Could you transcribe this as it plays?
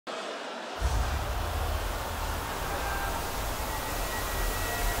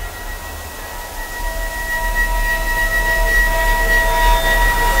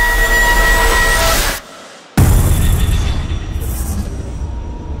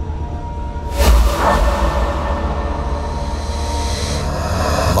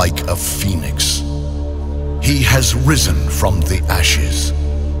has risen from the ashes,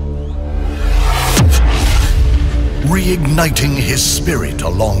 reigniting his spirit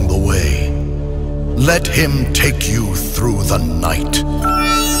along the way. Let him take you through the night.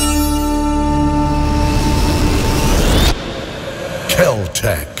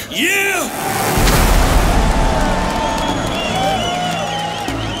 KELTEK. Yeah!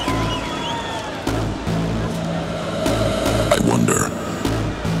 I wonder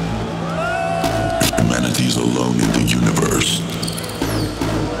if humanity is alone in the universe.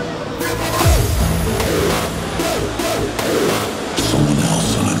 Someone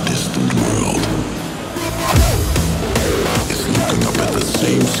else on a distant world is looking up at the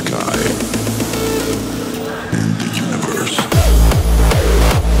same sky in the universe.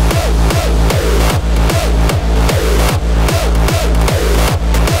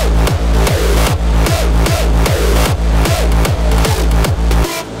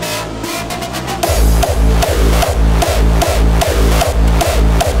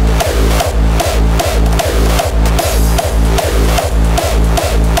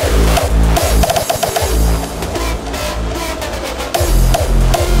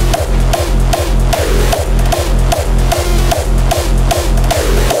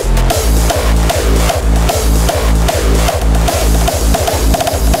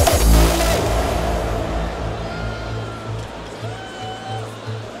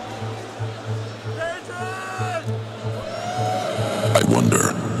 I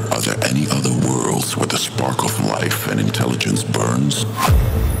wonder, are there any other worlds where the spark of life and intelligence burns?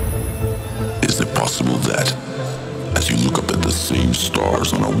 Is it possible that, as you look up at the same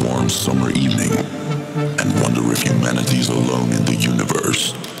stars on a warm summer evening, and wonder if humanity is alone in the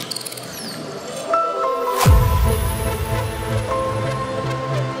universe,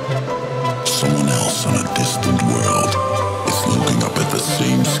 someone else on a distant world is looking up at the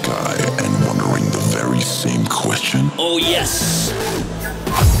same sky and wondering the very same question? Oh, yes!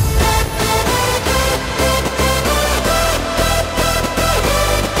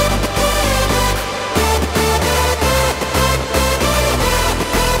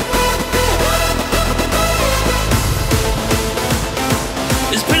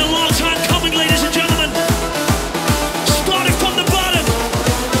 It's been a long time coming, ladies and gentlemen. Started from the bottom,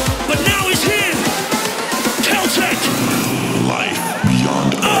 but now he's here. KELTEK! Life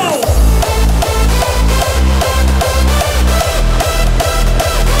beyond Earth. Oh!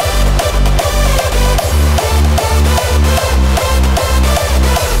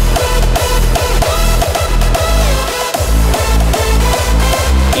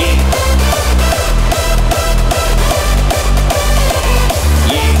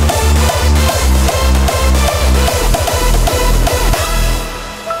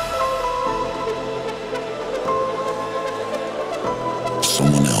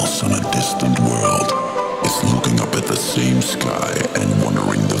 Someone else on a distant world is looking up at the same sky and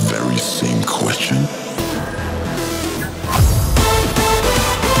wondering the very same question?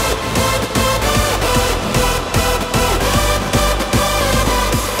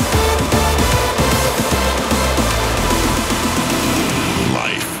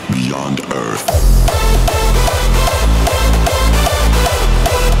 Life beyond Earth.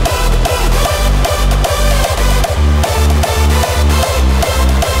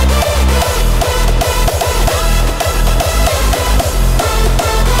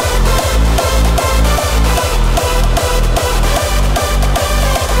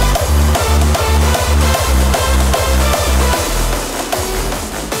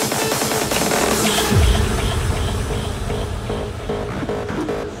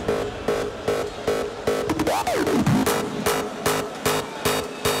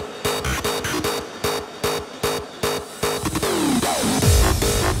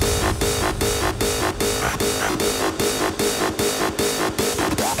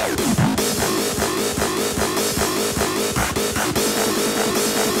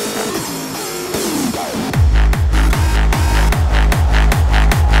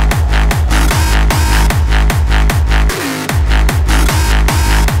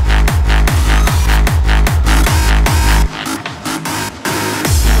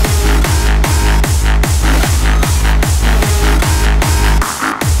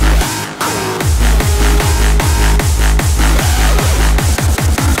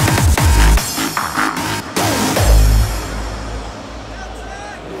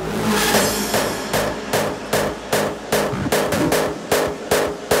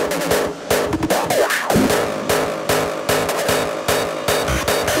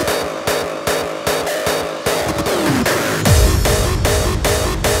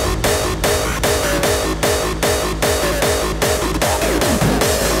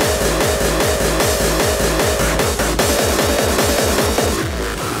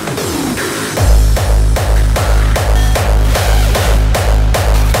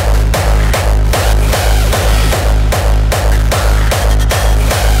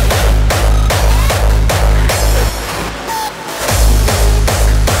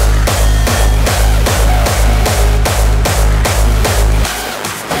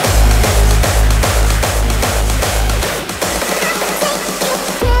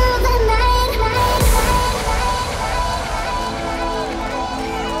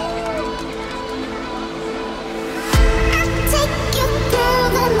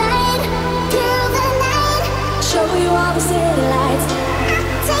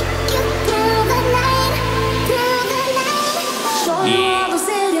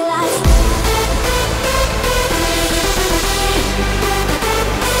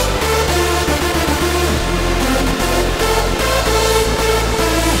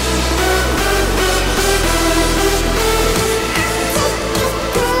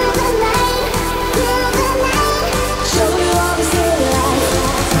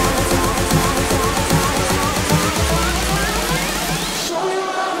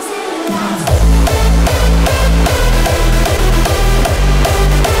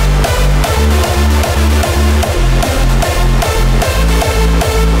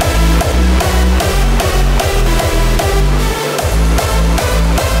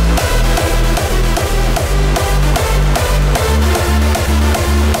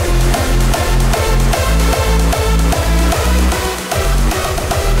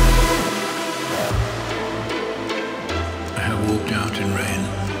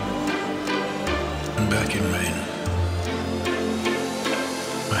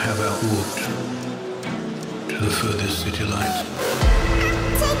 night.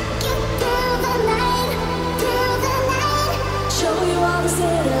 Take you through the night, through the night. Show you all the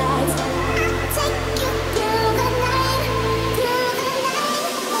city lights. Take you through the night, through the night.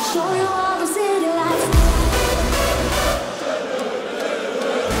 Show you all the city lights.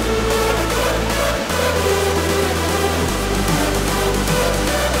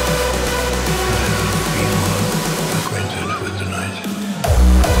 Acquainted with the night.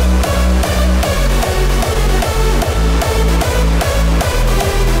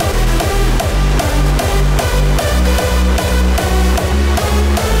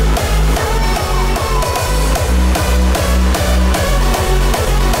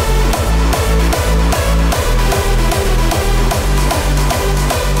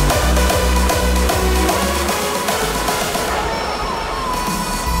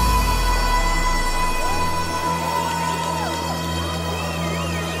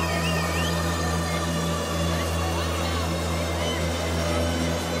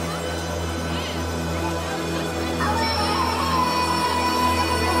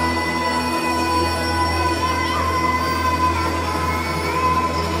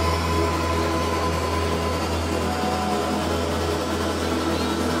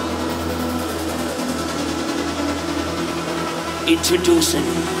 Introducing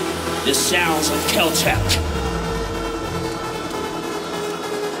the sounds of KELTEK.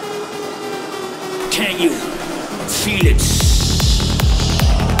 Can you feel it?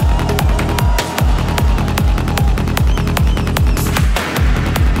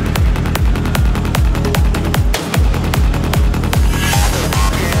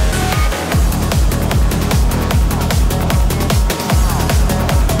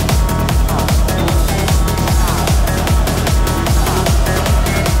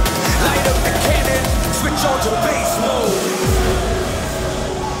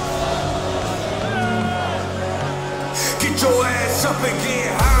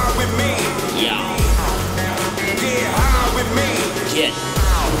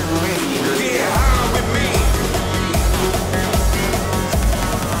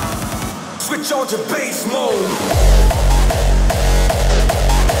 Switch on to bass mode.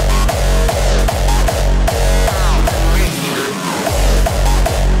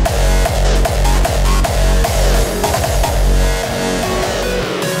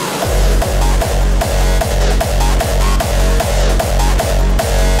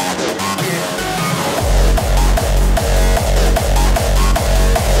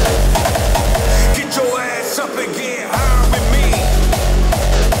 Get your ass up and get high with me.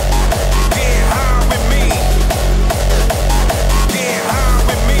 Get high with me. Get high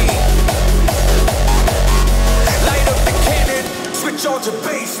with me. Light up the cannon, switch on to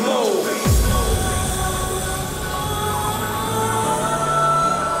bass mode.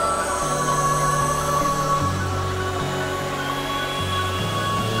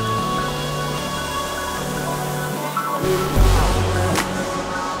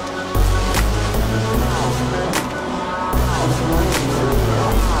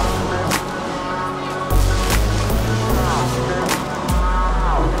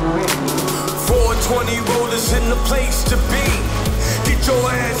 Rollers in the place to be. Get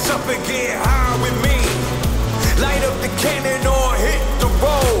your ass up and get high with me. Light up the cannon or hit the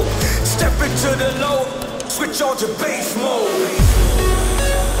road. Step into the low, switch on to bass mode.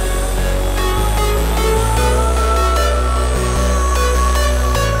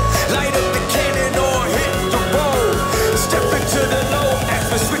 Light up the cannon or hit the road. Step into the low as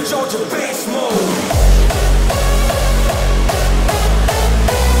we switch on to bass mode.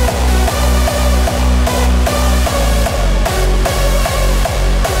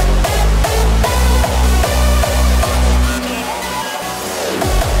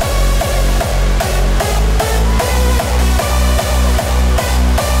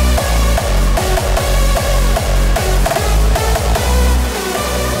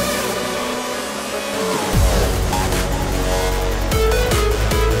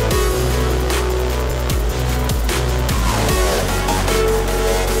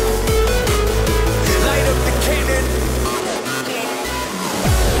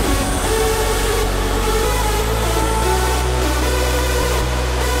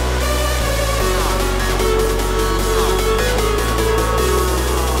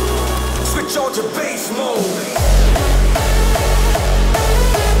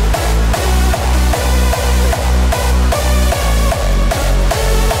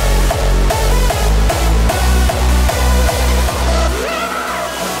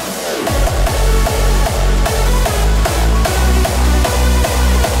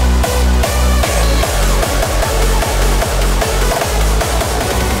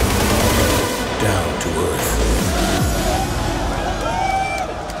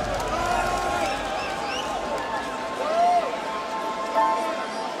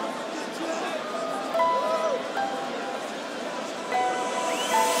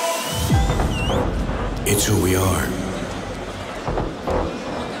 It's who we are.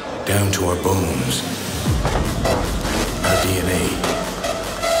 Down to our bones. Our DNA.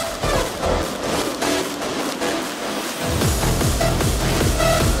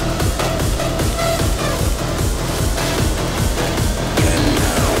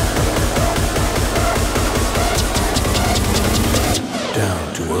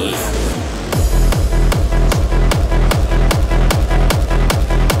 Down to earth.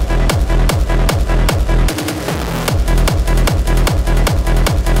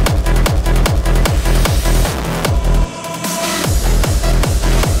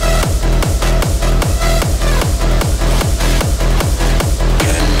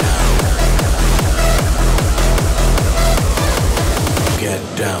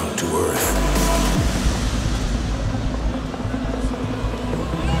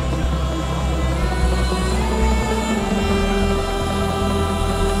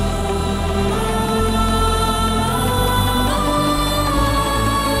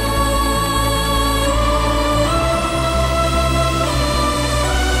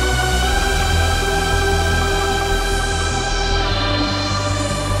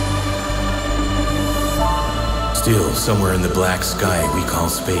 Still, somewhere in the black sky we call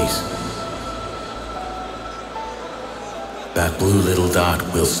space. That blue little dot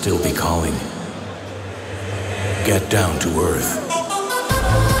will still be calling. Get down to earth.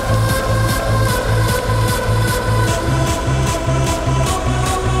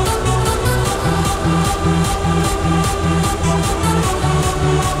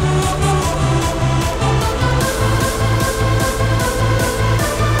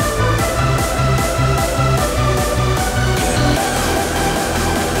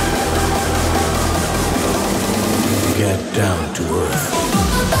 Get down to earth.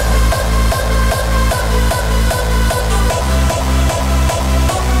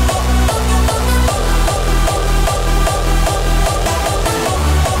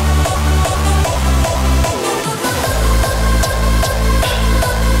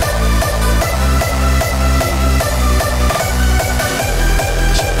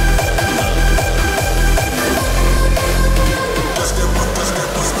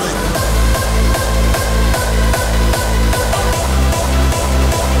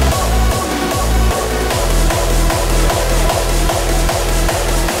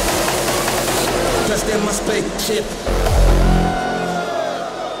 Spaceship.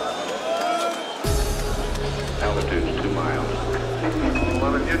 Altitude's 2 miles.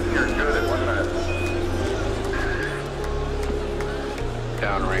 11 Houston, you're good at 1 minute.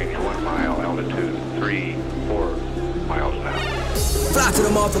 Downrange 1 mile, altitude 3-4 miles now. Fly to the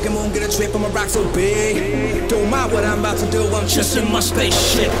motherfucking moon, get a trip on my rock so big. Don't mind what I'm about to do, I'm Just in my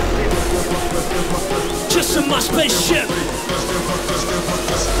spaceship. Just in my spaceship.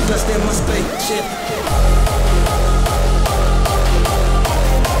 Just in my spaceship.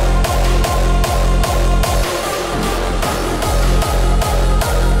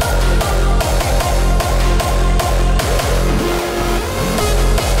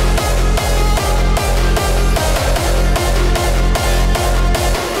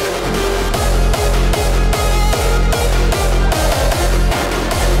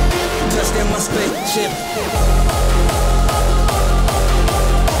 Just in my spaceship.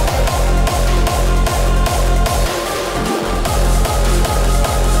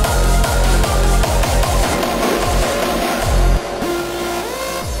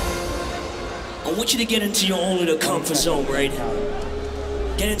 I want you to get into your own little comfort zone, right?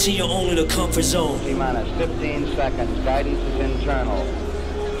 Get into your own little comfort zone. T-minus 15 seconds. Guidance is internal.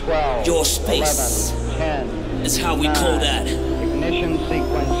 12. Your space. 11, 10. It's how we 9, call that. Ignition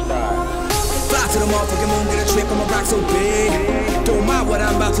sequence start. Fly to the motherfucking moon, get a trip on my rock so big. Don't mind what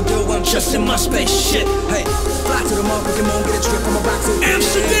I'm about to do, I'm Just in my spaceship. Hey, fly to the motherfucking moon, get a trip on my rock so big.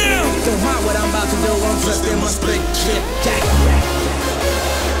 Amsterdam! Don't mind what I'm about to do, I'm just in my spaceship. Yeah.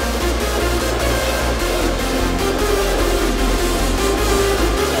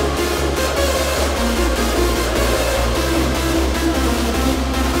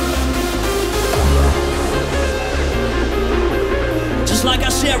 Just like I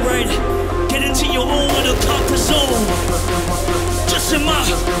said, right? Get into your own little comfort zone. Just in my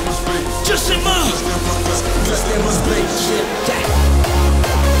spaceship. Yeah.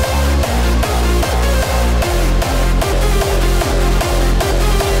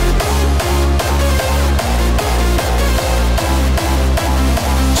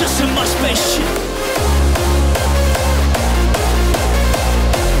 Just in my spaceship.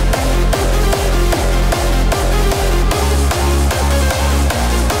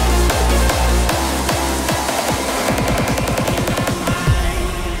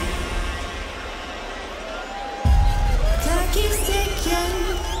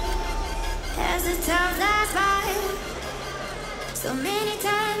 So many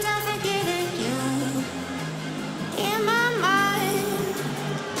times I've forgiven you. In my mind,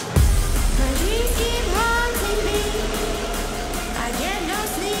 my dreams keep haunting me. I get no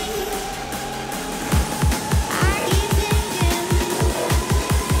sleep. I keep thinking.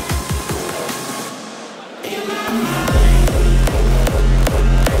 In my mind.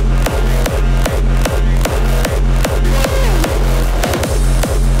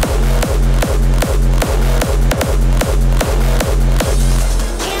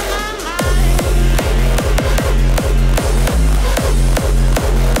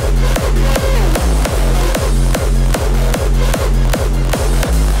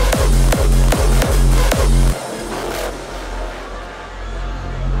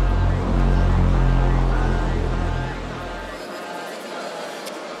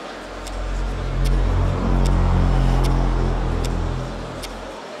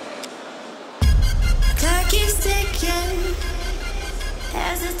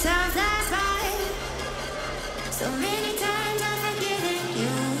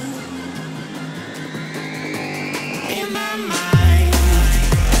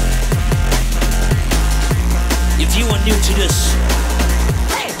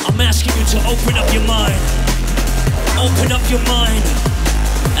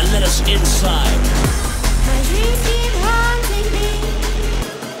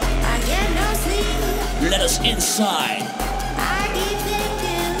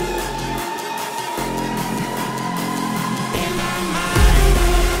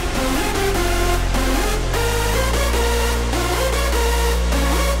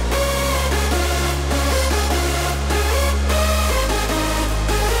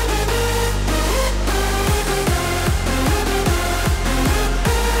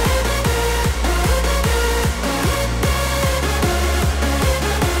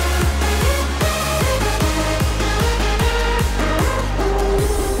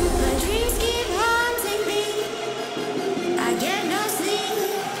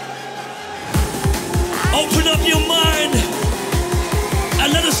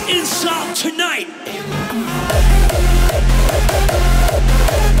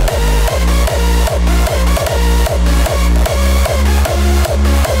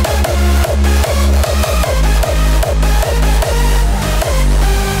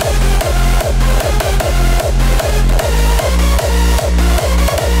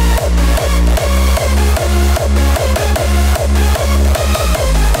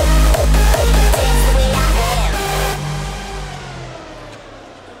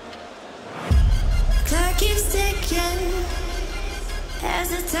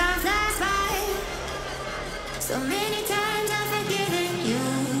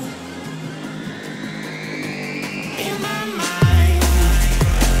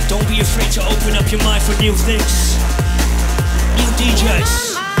 New things, new DJs,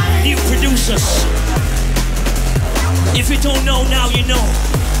 new producers. If you don't know now, you know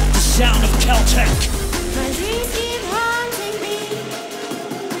the sound of KELTEK. My dreams keep haunting me.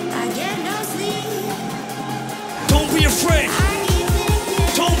 I get no sleep. Don't be afraid.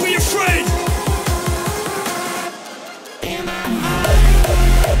 Don't be afraid. In my mind.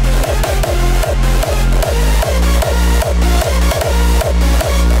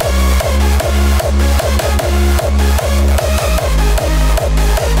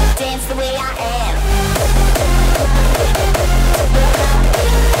 Dance the way I am.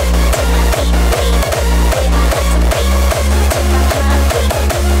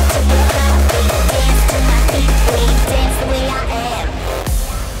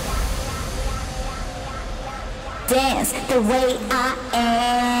 Dance the way I am.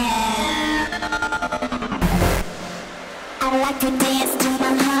 I like to dance to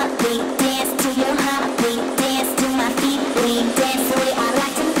my heartbeat. Dance to your heartbeat. Dance to my feet. Dance the way I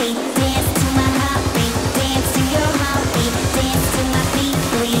like to be. Dance to my heartbeat. Dance to your heartbeat. Dance to my feet.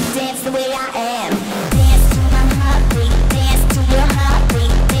 Dance the way I am. Dance to my heartbeat. Dance to your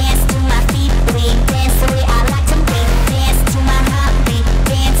heartbeat. Dance to my feet. Dance the way I like to be. Dance to my heartbeat.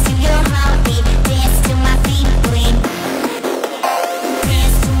 Dance to your heartbeat. Dance to my feet.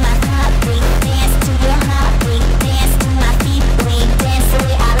 Dance to my heartbeat. Dance to your heartbeat. Dance to my feet. Dance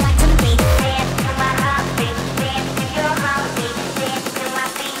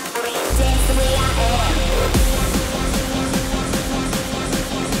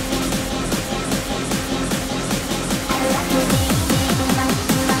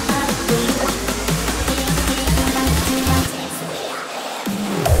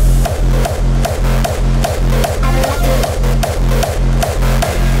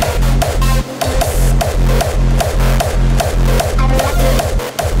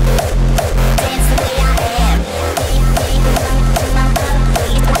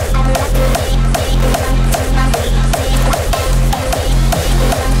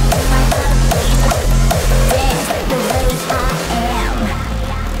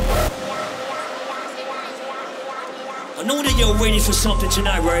that you're waiting for something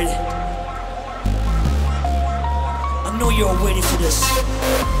tonight, right? I know you're waiting for this.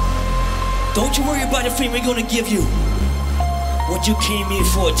 Don't you worry about the fame, we're gonna give you what you came here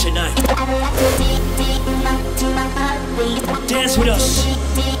for tonight. Dance with us.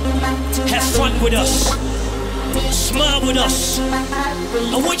 Have fun with us. Smile with us.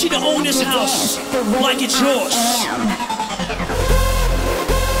 I want you to own this house like it's yours.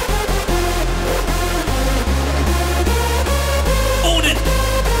 Own it.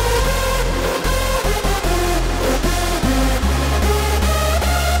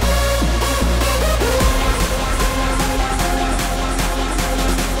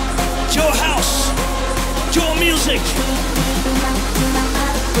 Your house, your music.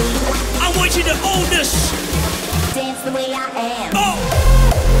 I want you to own this. Dance the way I am. Oh!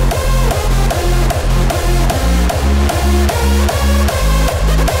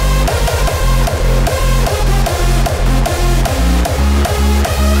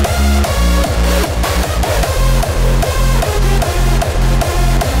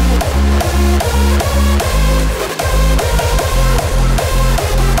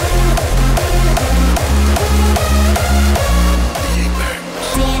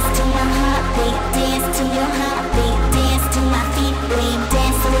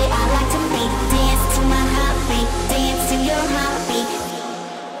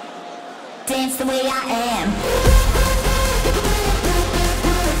 The way I am.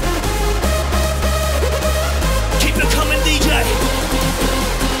 Keep it coming, DJ.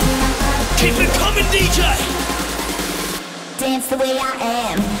 Keep it coming, DJ. Dance the way I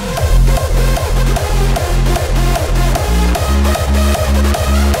am.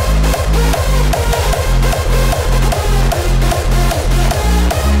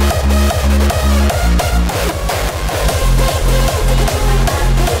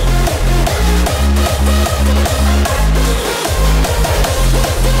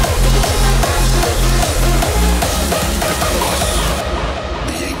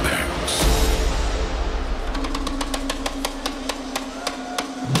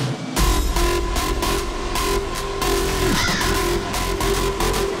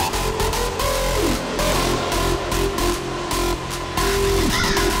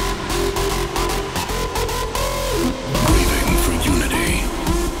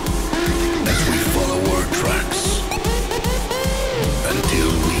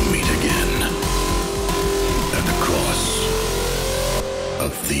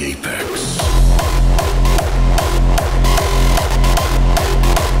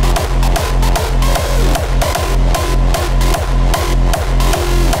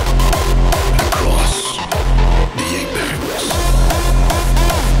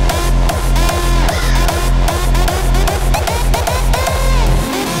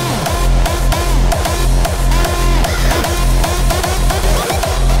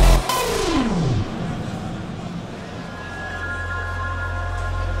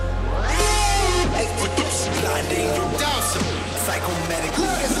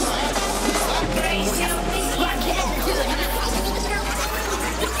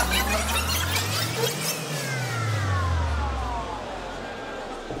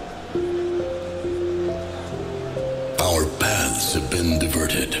 Our paths have been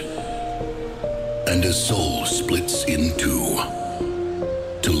diverted, and a soul splits in two.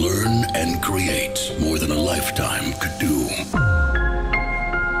 To learn and create more than a lifetime could do.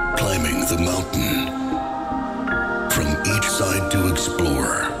 Climbing the mountain, from each side to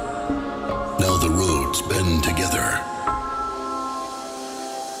explore. Now the roads bend together.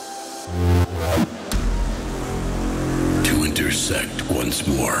 To intersect once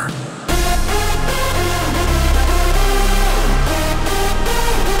more.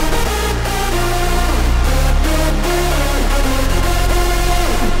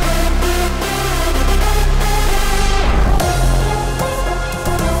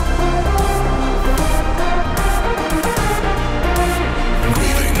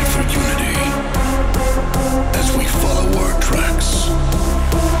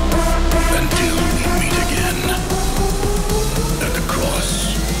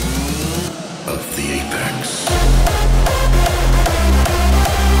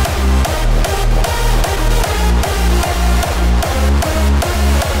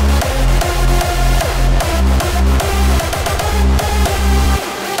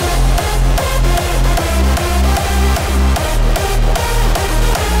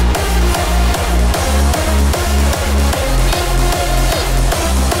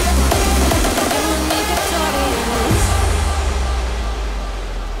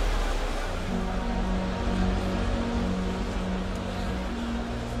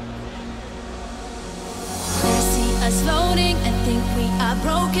 us floating and think we are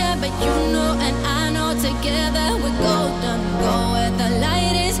broken, but you know and I know together we're golden. Go where the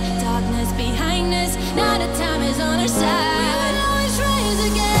light is, darkness behind us. Now the time is on our side. We will always rise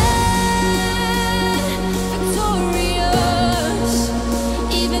again, victorious,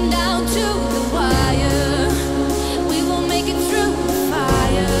 even down to the wire. We will make it through the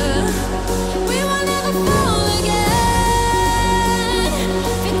fire. We will never fall again,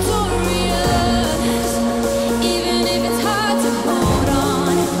 victorious, even if it's hard to hold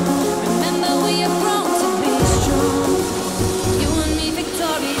on. Remember we are grown to be strong. You and me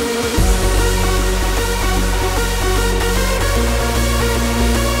victorious.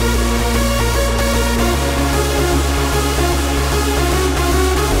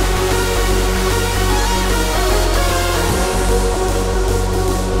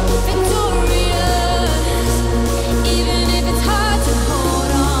 Victorious, even if it's hard to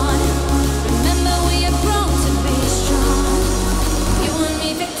hold on. Remember we are grown to be strong. You and me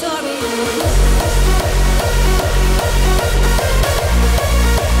victorious.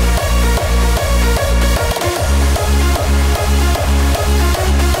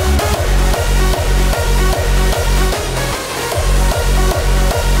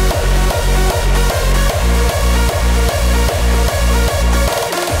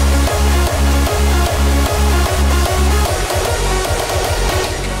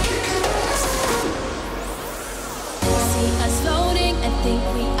 See us floating and think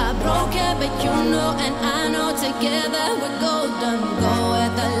we are broken, but you know and I know together we're golden. Go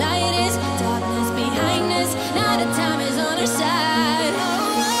where the light is, darkness behind us. Now the time is on our side.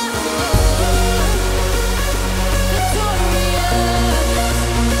 Victorious,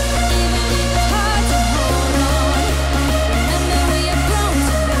 even if it's hard to hold on. Remember we are grown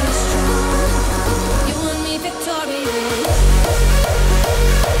to be strong. You and me victorious.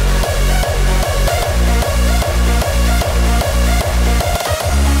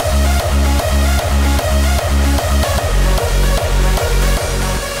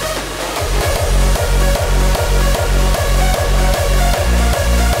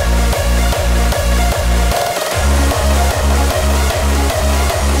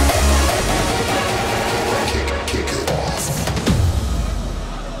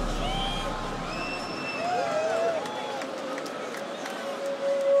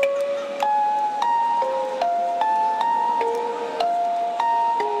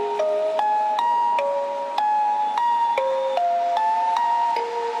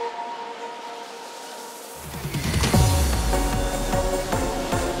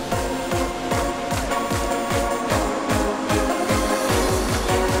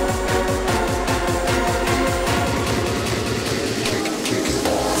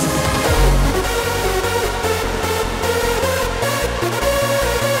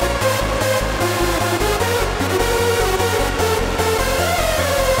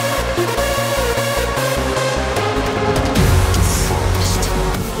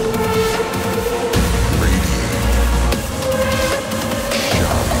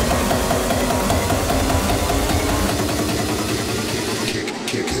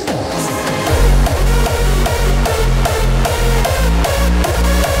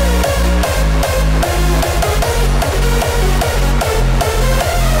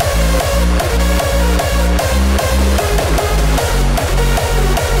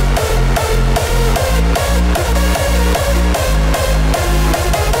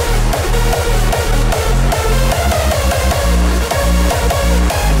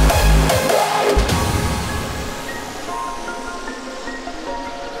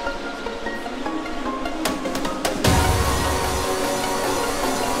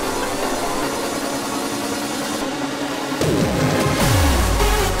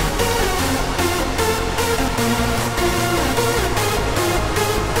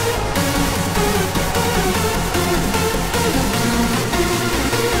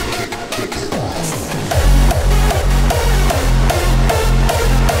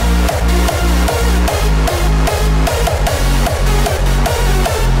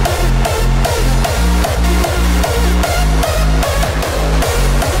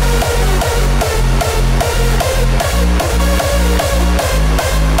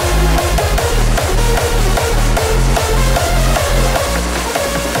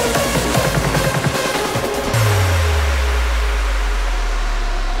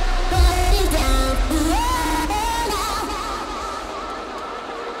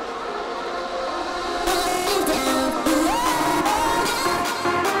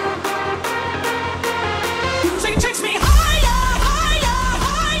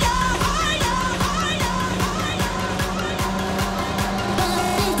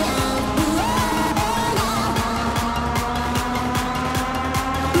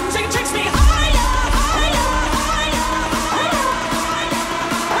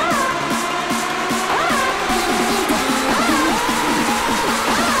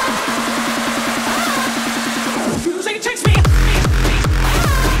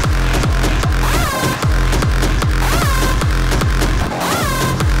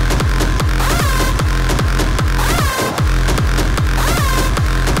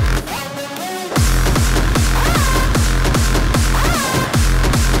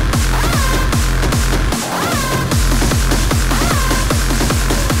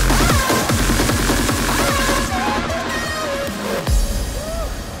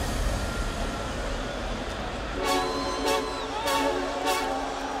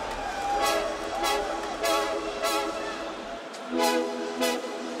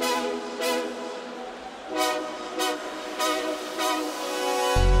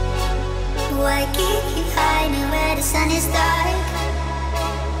 the sun is dark.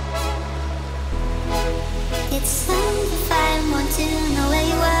 It's only 5 more to know where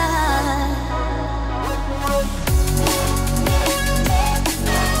you are.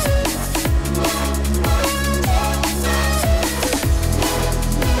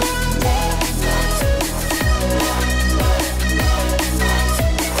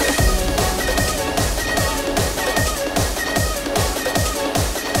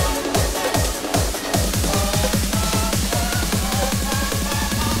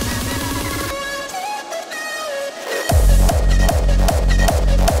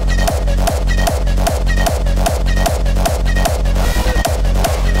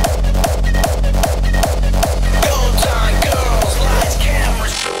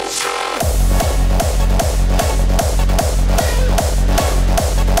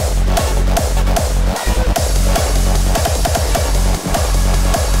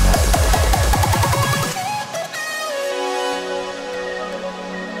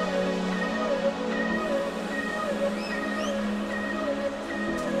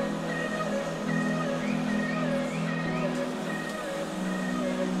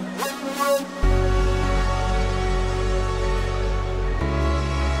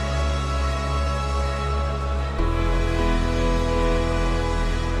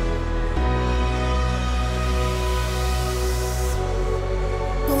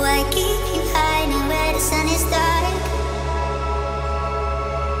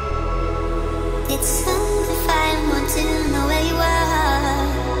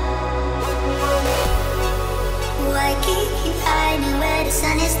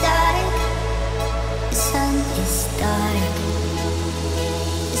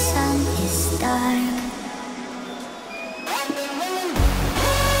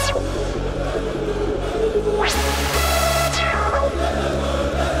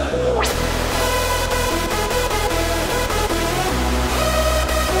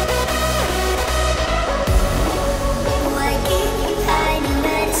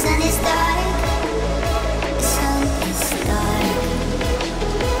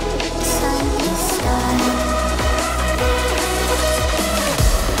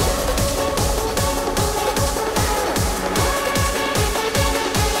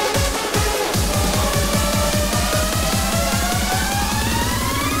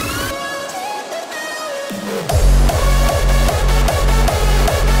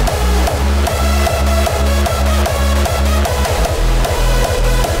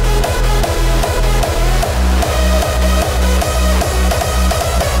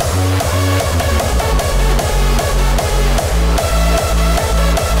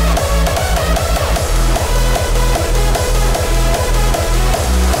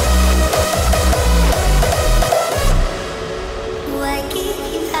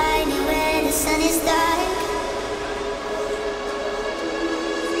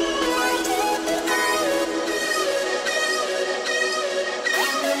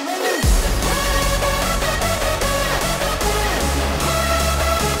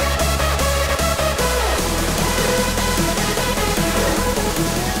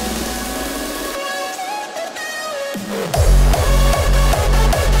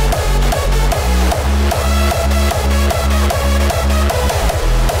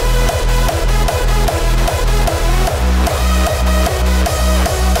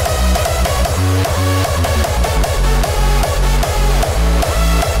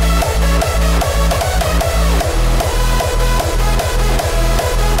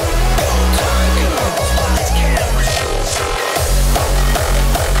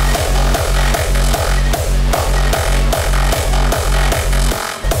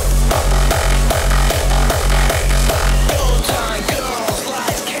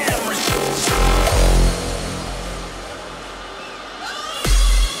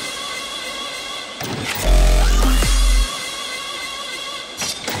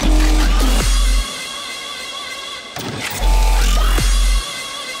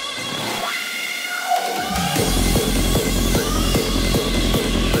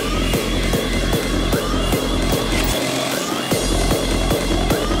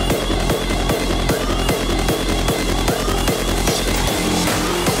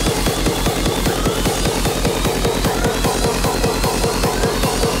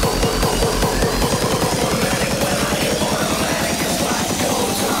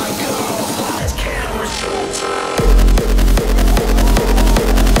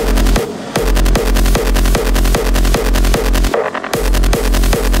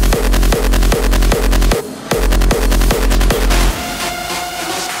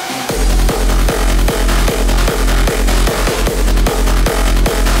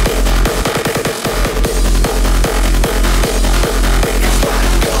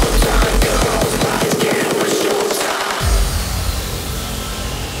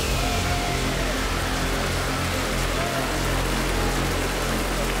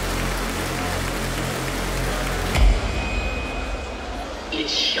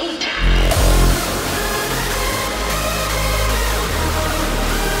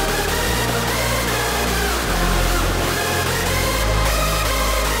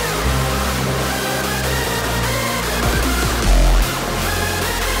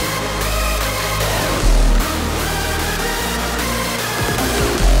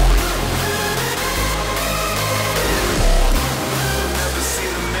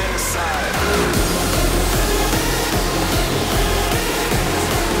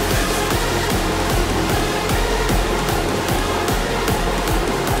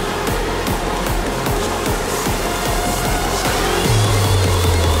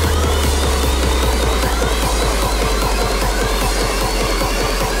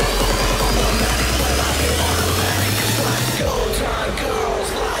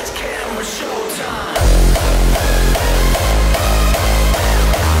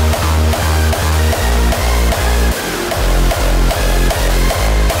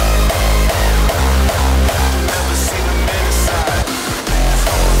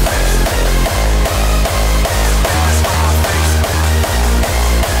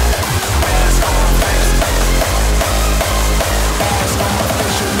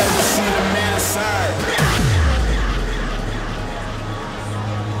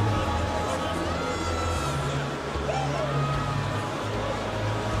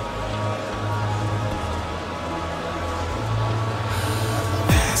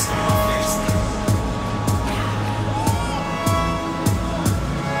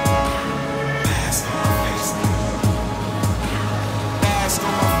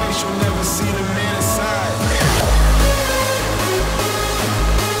 face, you'll never see the man inside.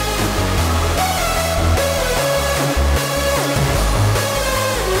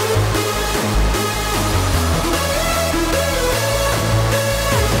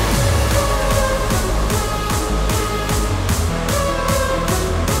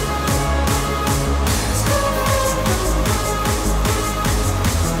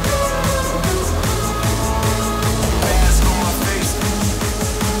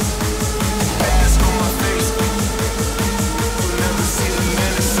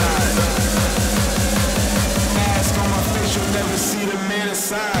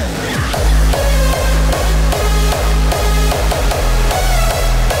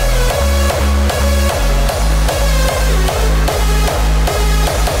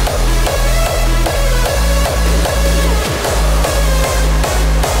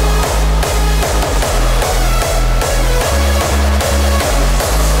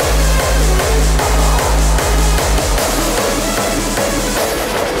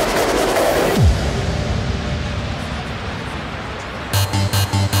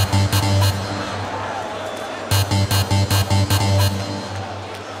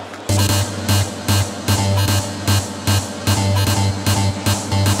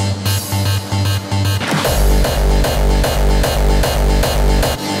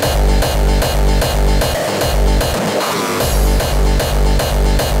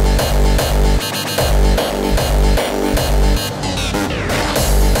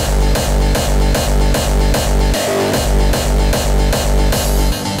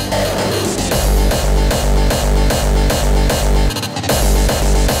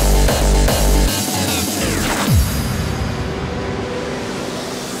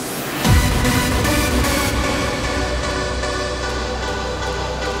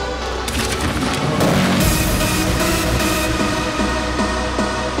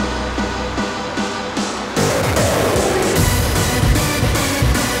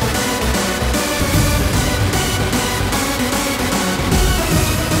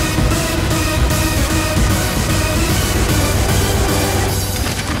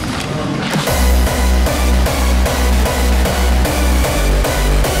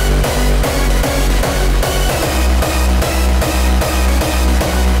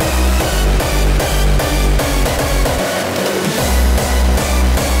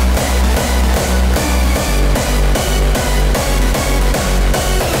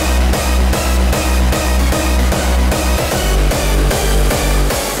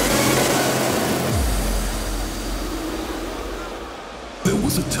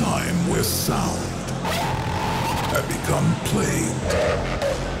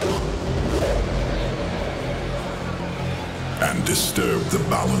 and disturb the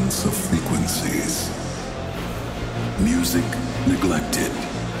balance of frequencies. Music neglected.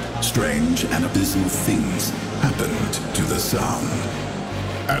 Strange and abysmal things happened to the sound.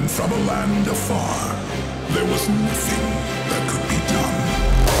 And from a land afar, there was nothing that could be done.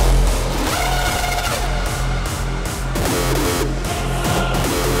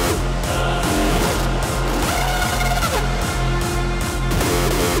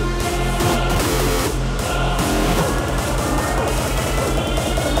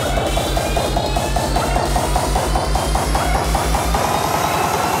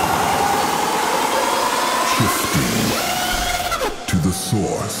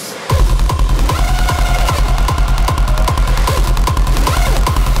 Source.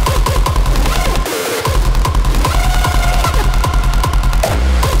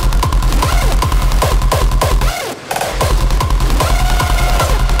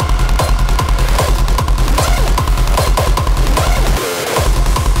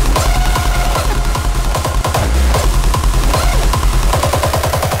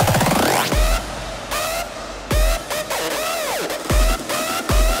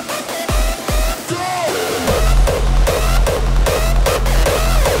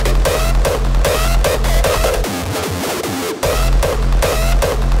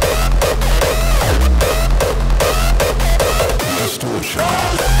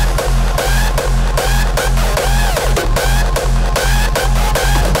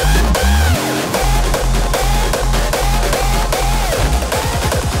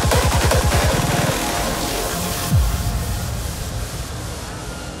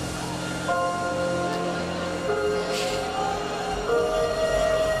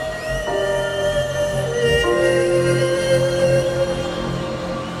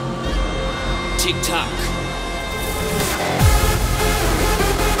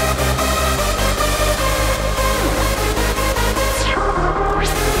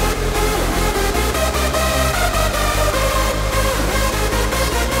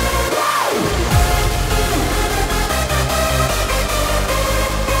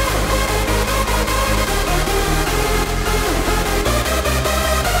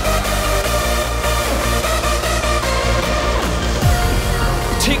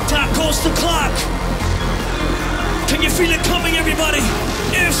 Tick-tock goes the clock. Can you feel it coming, everybody?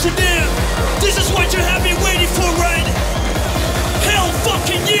 Amsterdam, this is what you have been waiting for, right? Hell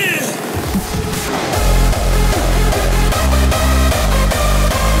fucking yeah!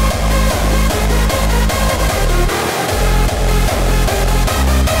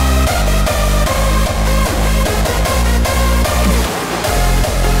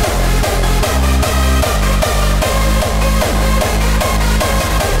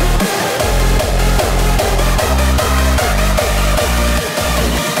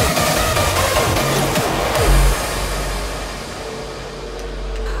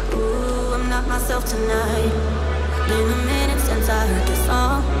 Tonight, been a minute since I heard this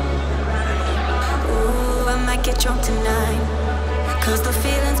song. Ooh, I might get drunk tonight, 'cause the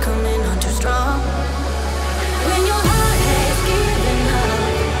feeling's coming on too strong. When your heart has given up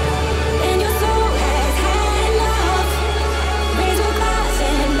and your soul has had enough, raise your glass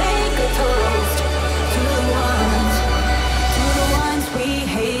and make a toast to the ones we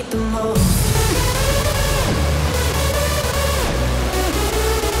hate the most.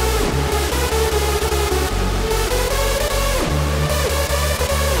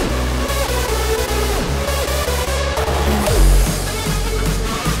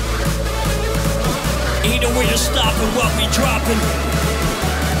 Ain't no way to stop it, what we dropping.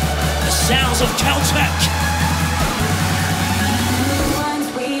 The sounds of KELTEK. The ones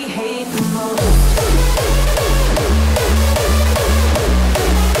we hate the most.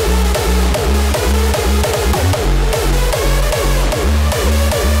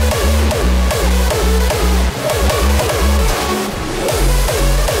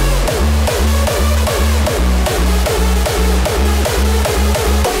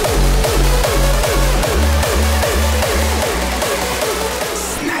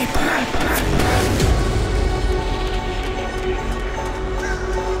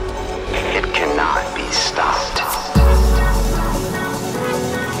 It cannot be stopped.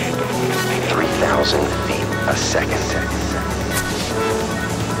 3,000 feet a second.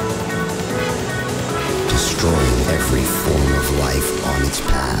 Destroying every form of life on its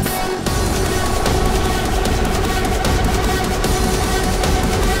path.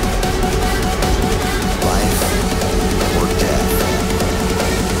 Life or death.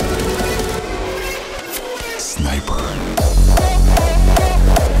 Sniper.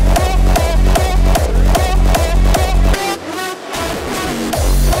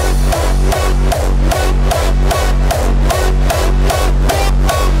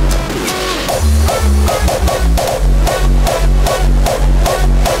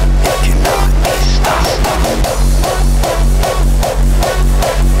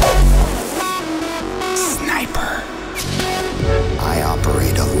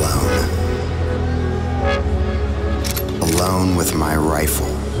 With my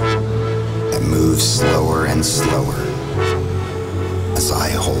rifle that moves slower and slower as I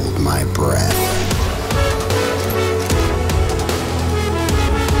hold my breath.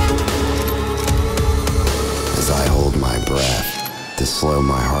 As I hold my breath to slow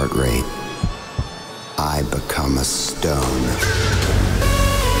my heart rate, I become a stone.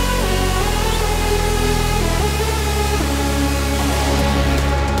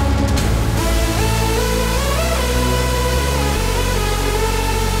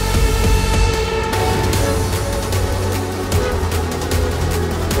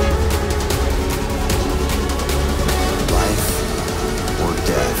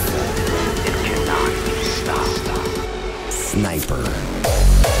 Sniper.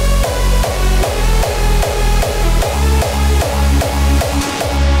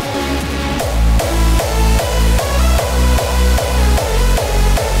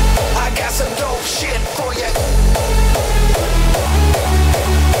 I got some dope shit for you.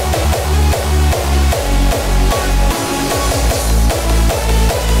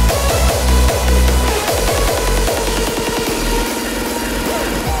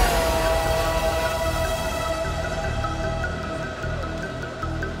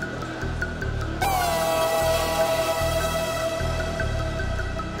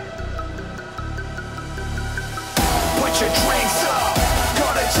 Your drinks up,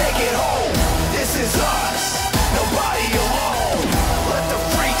 gonna take it home. This is us, nobody alone. Let the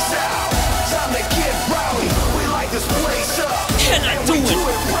freaks out, time to get rowdy. We light this place up, Can I do it?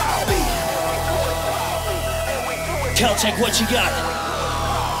 rowdy. KELTEK, what you got?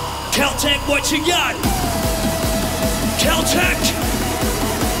 KELTEK, what you got? KELTEK!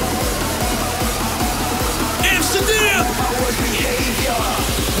 Amsterdam!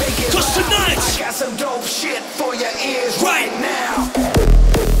 Cause tonight I got some dope shit for your ears right now.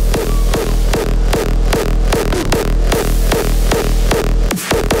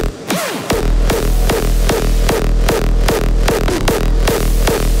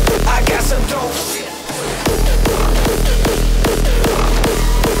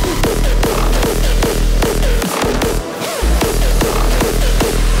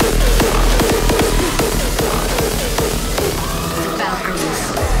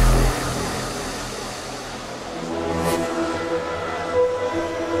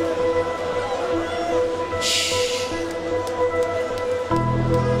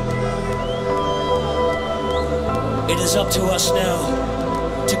 It is up to us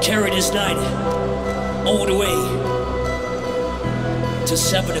now to carry this night all the way to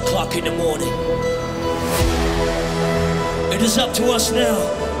 7 o'clock in the morning. It is up to us now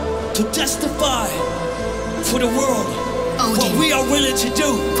to testify for the world what we are willing to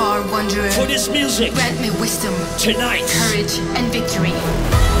do far wanderer, for this music. Grant me wisdom, tonight, courage, and victory.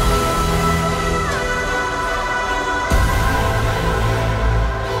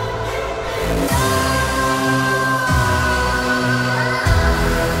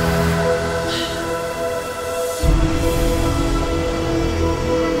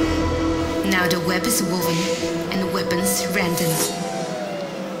 Now the web is woven and weapons randomed,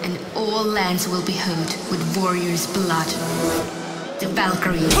 and all lands will be heard with warriors' blood. The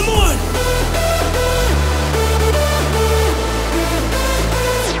Valkyries. Come on!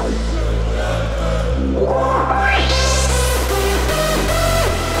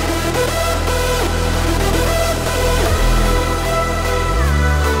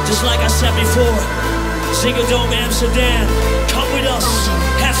 Just like I said before, Zingadome Amsterdam, come with us,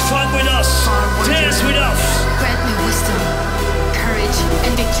 have fun with us, dance with us. Grant me wisdom, courage,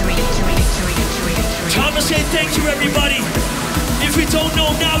 and victory. Time to say thank you, everybody. If you don't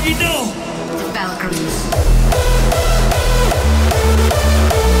know now, you know. The Valkyries.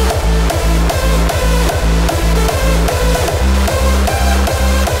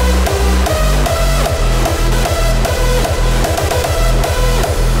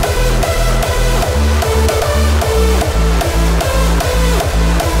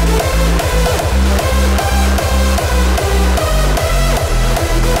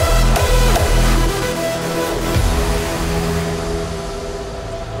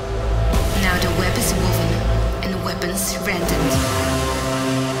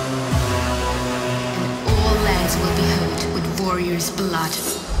 Blood.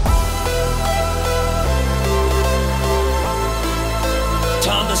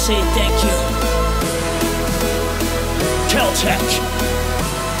 Time to say thank you. KELTEK.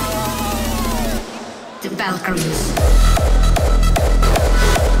 The Valkyries.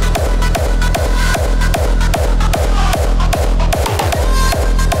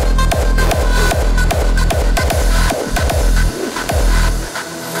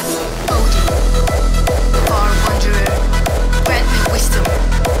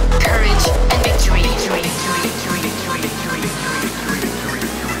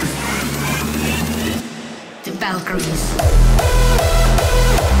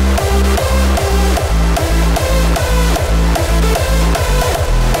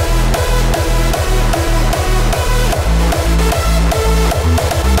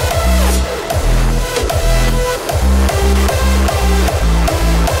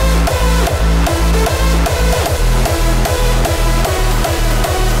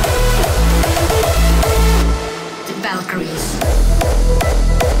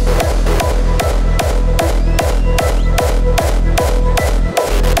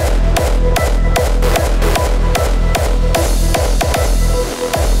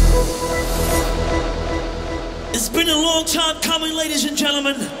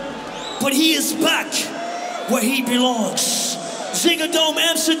 Where he belongs. Zingadome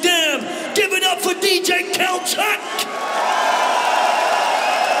Amsterdam, give it up for DJ KELTEK!